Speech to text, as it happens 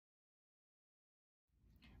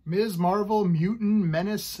Ms. Marvel Mutant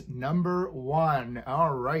Menace #1.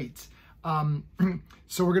 All right.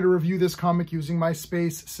 So we're going to review this comic using my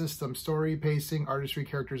space system. Story, pacing, artistry,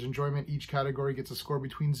 characters, enjoyment. Each category gets a score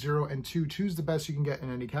between 0 and 2. 2 is the best you can get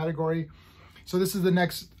in any category. So this is the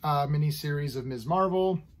next mini-series of Ms.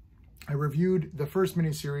 Marvel. I reviewed the first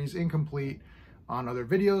mini-series incomplete on other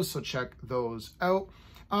videos, so check those out.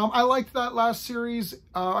 I liked that last series.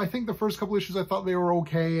 I think the first couple issues, I thought they were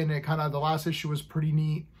okay, and the last issue was pretty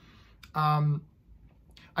neat.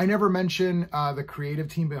 I never mention the creative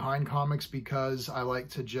team behind comics because I like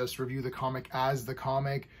to just review the comic as the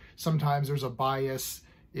comic. Sometimes there's a bias.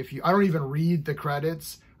 I don't even read the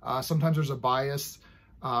credits. Sometimes there's a bias.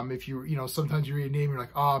 Sometimes you read a name, you're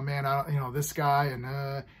like, oh man, this guy,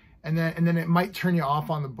 and then it might turn you off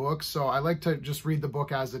on the book. So I like to just read the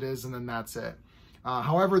book as it is, and then that's it.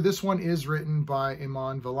 However, this one is written by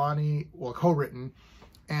Iman Vellani, well, co-written,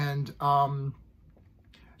 and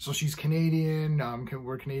so she's Canadian.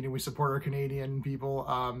 We're Canadian. We support our Canadian people.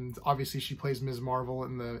 Obviously, she plays Ms. Marvel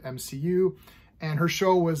in the MCU, and her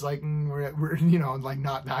show was like, like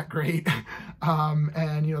not that great.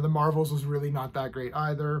 The Marvels was really not that great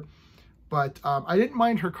either. But I didn't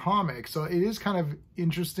mind her comic, so it is kind of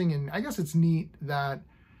interesting, and I guess it's neat that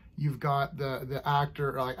you've got the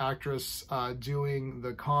actor or actress doing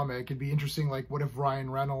the comic. It'd be interesting, like, what if Ryan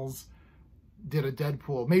Reynolds did a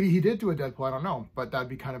Deadpool? Maybe he did do a Deadpool, I don't know, but that'd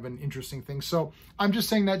be kind of an interesting thing. So I'm just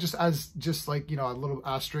saying that just as a little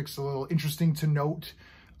asterisk, a little interesting to note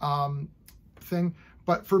thing.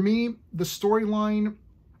 But for me, the storyline,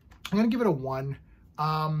 I'm gonna give it a 1.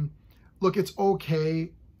 Look, it's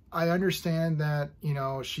okay. I understand that,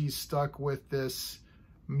 she's stuck with this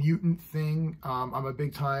mutant thing. I'm a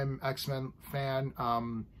big time X-Men fan.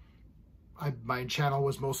 My channel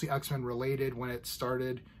was mostly X-Men related when it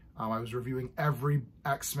started. I was reviewing every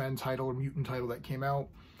X-Men title or mutant title that came out.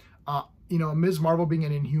 Ms. Marvel being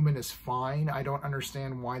an Inhuman is fine. I don't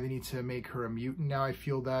understand why they need to make her a mutant now. I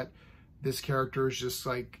feel that this character is just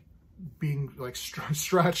like being like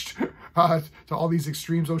stretched to all these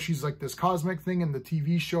extremes. Oh, she's like this cosmic thing in the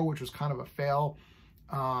TV show, which was kind of a fail.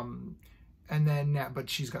 But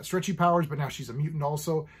she's got stretchy powers, but now she's a mutant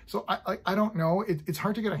also. So I don't know. It's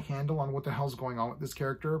hard to get a handle on what the hell's going on with this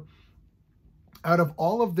character. Out of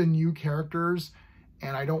all of the new characters,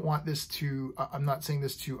 and I don't want this to, I'm not saying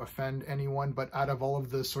this to offend anyone, but out of all of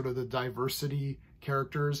the sort of the diversity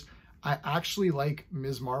characters, I actually like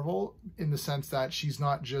Ms. Marvel in the sense that she's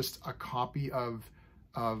not just a copy of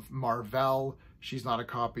Marvel. She's not a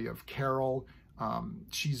copy of Carol.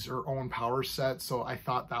 She's her own power set. So I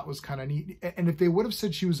thought that was kind of neat. And if they would have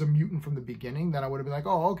said she was a mutant from the beginning, then I would have been like,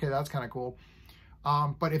 oh, okay, that's kind of cool.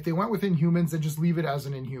 But if they went with Inhumans, then just leave it as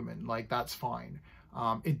an Inhuman. Like, that's fine.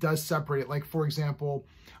 It does separate it. Like, for example,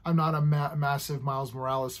 I'm not a massive Miles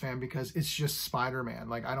Morales fan because it's just Spider-Man.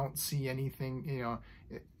 Like, I don't see anything,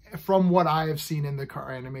 from what I have seen in the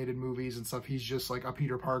animated movies and stuff, he's just like a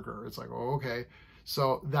Peter Parker. It's like, oh, okay.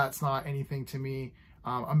 So that's not anything to me.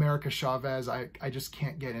 America Chavez, I just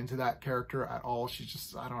can't get into that character at all. She's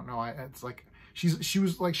just, I don't know. It's like, she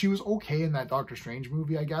was okay in that Doctor Strange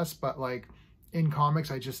movie, I guess, but like in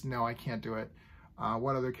comics, I can't do it.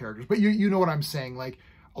 What other characters? But you know what I'm saying? Like,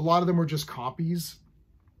 a lot of them were just copies.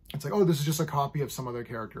 It's like, oh, this is just a copy of some other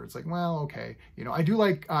character. It's like, well, okay. I do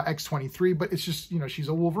like X-23, but it's just, she's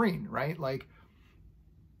a Wolverine, right? Like,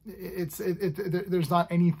 there's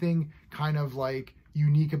not anything kind of like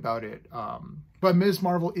unique about it. But Ms.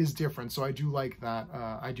 Marvel is different, so I do like that.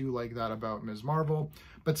 I do like that about Ms. Marvel.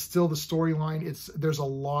 But still, the storyline, there's a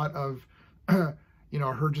lot of,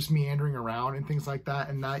 her just meandering around and things like that,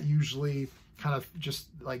 and that usually kind of just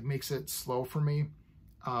like makes it slow for me.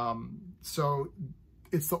 So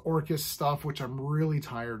it's the Orcus stuff, which I'm really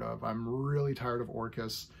tired of. I'm really tired of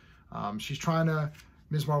Orcus.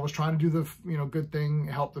 Ms. Marvel's trying to do the, good thing,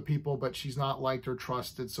 help the people, but she's not liked or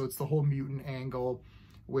trusted. So it's the whole mutant angle,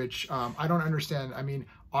 which I don't understand. I mean,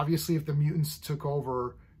 obviously, if the mutants took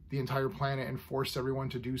over the entire planet and forced everyone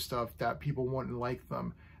to do stuff, that people wouldn't like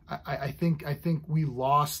them. I think we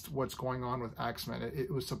lost what's going on with X-Men.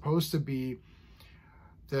 It was supposed to be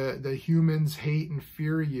the humans hate and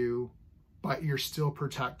fear you, but you're still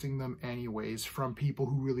protecting them anyways from people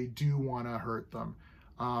who really do want to hurt them.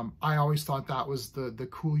 I always thought that was the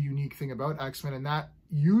cool, unique thing about X-Men, and that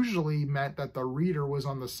usually meant that the reader was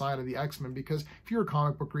on the side of the X-Men, because if you're a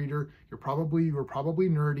comic book reader, you were probably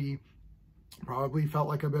nerdy, probably felt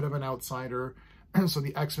like a bit of an outsider. So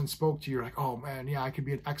the X-Men spoke to you, you're like, oh man, yeah, I could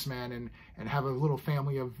be an X-Man and have a little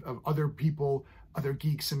family of other people, other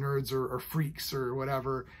geeks and nerds or freaks or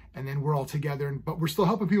whatever, and then we're all together, but we're still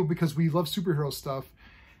helping people because we love superhero stuff.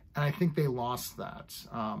 And I think they lost that.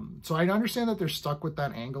 So I understand that they're stuck with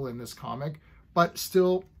that angle in this comic, but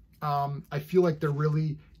still, I feel like there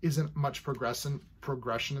really isn't much progression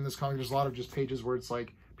in this comic. There's a lot of just pages where it's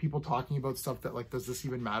like people talking about stuff that like, does this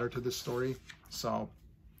even matter to this story? So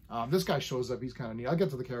this guy shows up. He's kind of neat. I'll get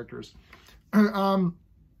to the characters.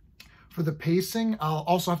 For the pacing, I'll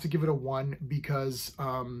also have to give it a 1 because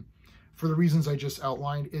for the reasons I just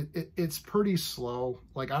outlined, it's pretty slow.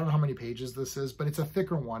 Like, I don't know how many pages this is, but it's a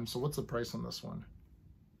thicker one. So what's the price on this one?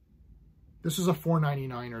 This is a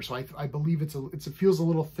 $4.99, so I believe it feels a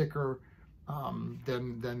little thicker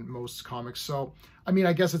than most comics. So I mean,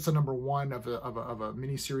 I guess it's a #1 of a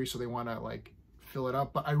mini series, so they want to like fill it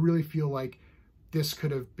up. But I really feel like this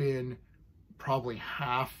could have been probably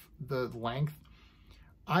half the length.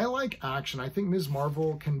 I like action. I think Ms.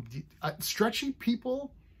 Marvel can stretchy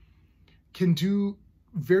people can do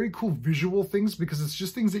very cool visual things because it's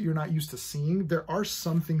just things that you're not used to seeing. There are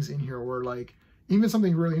some things in here where like even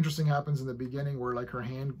something really interesting happens in the beginning where like her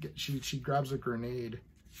hand, she grabs a grenade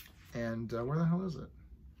and where the hell is it?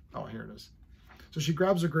 Oh, here it is. So she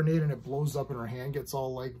grabs a grenade and it blows up and her hand gets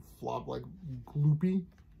all like flop, like gloopy.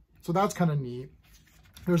 So that's kind of neat.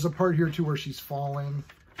 There's a part here too where she's falling.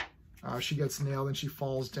 She gets nailed and she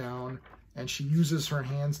falls down and she uses her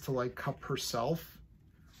hands to like cup herself.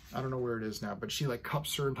 I don't know where it is now, but she like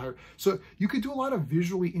cups her entire. So you could do a lot of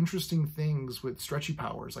visually interesting things with stretchy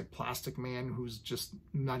powers, like Plastic Man, who's just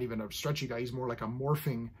not even a stretchy guy. He's more like a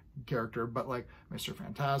morphing character, but like Mr.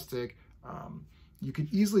 Fantastic. You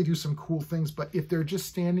could easily do some cool things, but if they're just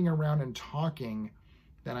standing around and talking,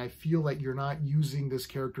 then I feel like you're not using this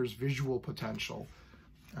character's visual potential.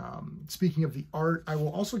 Speaking of the art, I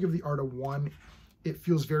will also give the art a 1. It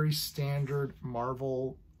feels very standard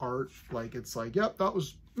Marvel art. Like, it's like, yep, that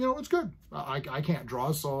was, you know, it's good. I can't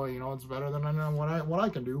draw, so, you know, it's better than I know what I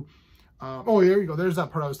can do. Oh, there you go. There's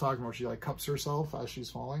that part I was talking about. She like cups herself as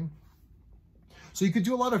she's falling. So you could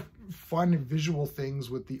do a lot of fun visual things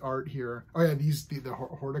with the art here. Oh yeah, the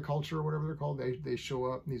horticulture or whatever they're called. They show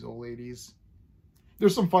up, these old ladies.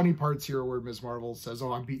 There's some funny parts here where Ms. Marvel says,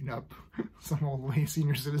 oh, I'm beating up some old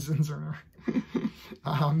senior citizens or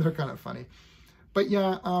they're kind of funny. But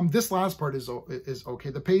yeah, this last part is okay.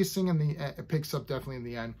 The pacing and it picks up definitely in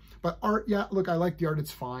the end. But art, yeah, look, I like the art.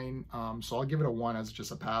 It's fine. So I'll give it a 1 as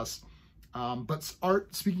just a pass. But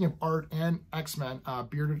art, speaking of art and X-Men,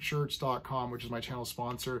 beardedshirts.com, which is my channel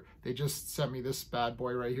sponsor, they just sent me this bad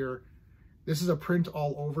boy right here. This is a print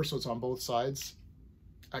all over, so it's on both sides.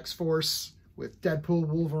 X-Force with Deadpool,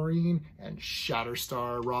 Wolverine, and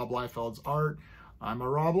Shatterstar, Rob Liefeld's art. I'm a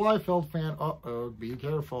Rob Liefeld fan. Uh-oh, be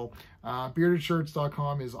careful.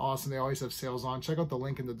 Beardedshirts.com is awesome. They always have sales on. Check out the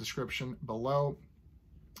link in the description below.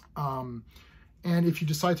 And if you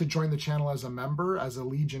decide to join the channel as a member, as a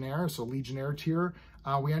Legionnaire, so Legionnaire tier,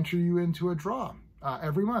 we enter you into a draw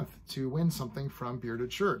every month to win something from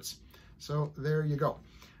Bearded Shirts. So there you go.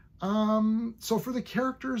 So for the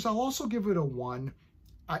characters, I'll also give it a 1.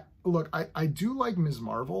 I do like Ms.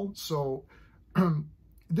 Marvel, so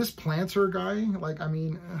this Planter guy, like, I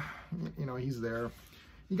mean, you know, he's there.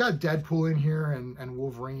 You got Deadpool in here and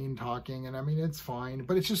Wolverine talking, and I mean, it's fine,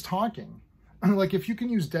 but it's just talking. Like, if you can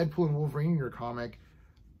use Deadpool and Wolverine in your comic,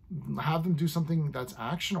 have them do something that's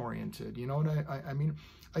action-oriented, you know what I mean?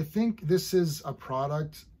 I think this is a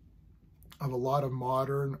product of a lot of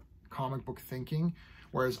modern comic book thinking,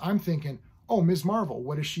 whereas I'm thinking, oh, Ms. Marvel,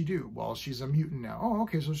 what does she do? Well, she's a mutant now. Oh,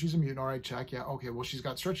 okay, so she's a mutant. All right, check. Yeah, okay, well, she's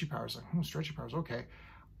got stretchy powers. Like, stretchy powers, okay.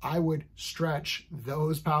 I would stretch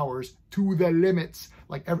those powers to the limits.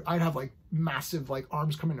 Like, I'd have, like, massive, like,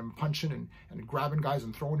 arms coming and punching and grabbing guys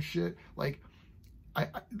and throwing shit. Like,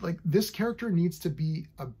 like, this character needs to be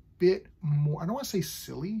a bit more, I don't want to say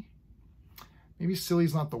silly. Maybe silly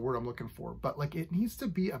is not the word I'm looking for, but, like, it needs to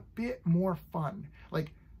be a bit more fun.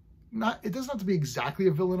 Like, it doesn't have to be exactly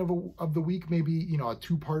a villain of the week. Maybe, you know, a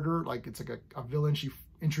 2-parter, like it's like a villain she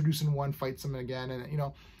introduced in one, fights him again, and you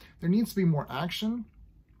know, there needs to be more action.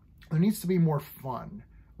 There needs to be more fun,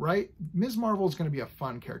 right? Ms. Marvel is going to be a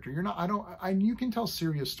fun character. You can tell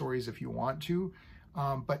serious stories if you want to,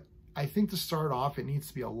 but I think to start off, it needs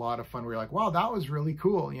to be a lot of fun where you're like, wow, that was really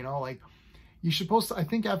cool. You know, like you should I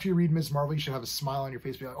think after you read Ms. Marvel, you should have a smile on your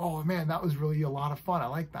face, be like, oh man, that was really a lot of fun. I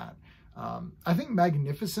like that. I think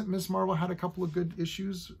Magnificent Ms. Marvel had a couple of good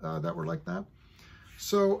issues that were like that.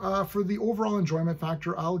 So for the overall enjoyment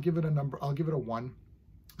factor, I'll give it a 1.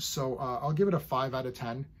 So I'll give it a 5 out of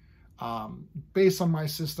 10. Based on my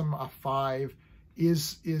system, a 5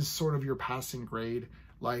 is sort of your passing grade.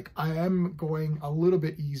 Like, I am going a little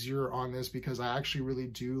bit easier on this because I actually really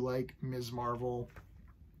do like Ms. Marvel,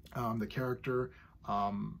 the character.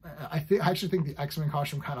 I actually think the X-Men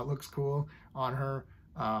costume kind of looks cool on her.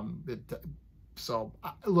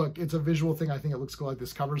 Look, it's a visual thing. I think it looks cool. Like,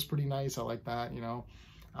 this cover is pretty nice. I like that, you know,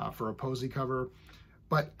 for a posy cover.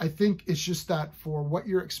 But I think it's just that for what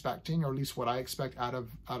you're expecting, or at least what I expect out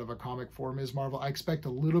of a comic for Ms. Marvel, I expect a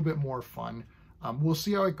little bit more fun. We'll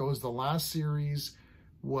see how it goes. The last series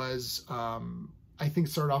was, I think,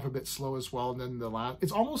 started off a bit slow as well. And then the last,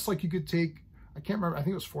 it's almost like you could take, I can't remember, I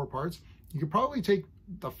think it was 4 parts. You could probably take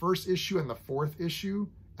the first issue and the 4th issue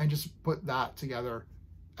and just put that together,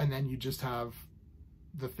 and then you just have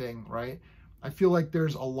the thing, right? I feel like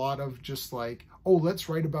there's a lot of just like, oh, let's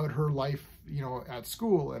write about her life, you know, at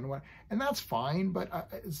school and what, and that's fine, but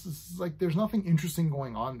it's like there's nothing interesting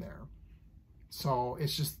going on there. So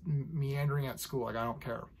it's just meandering at school. Like, I don't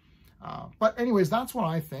care. But anyways, that's what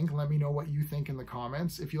I think. Let me know what you think in the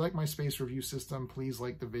comments. If you like my space review system, please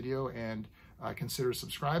like the video and consider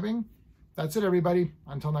subscribing. That's it, everybody.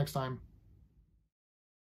 Until next time.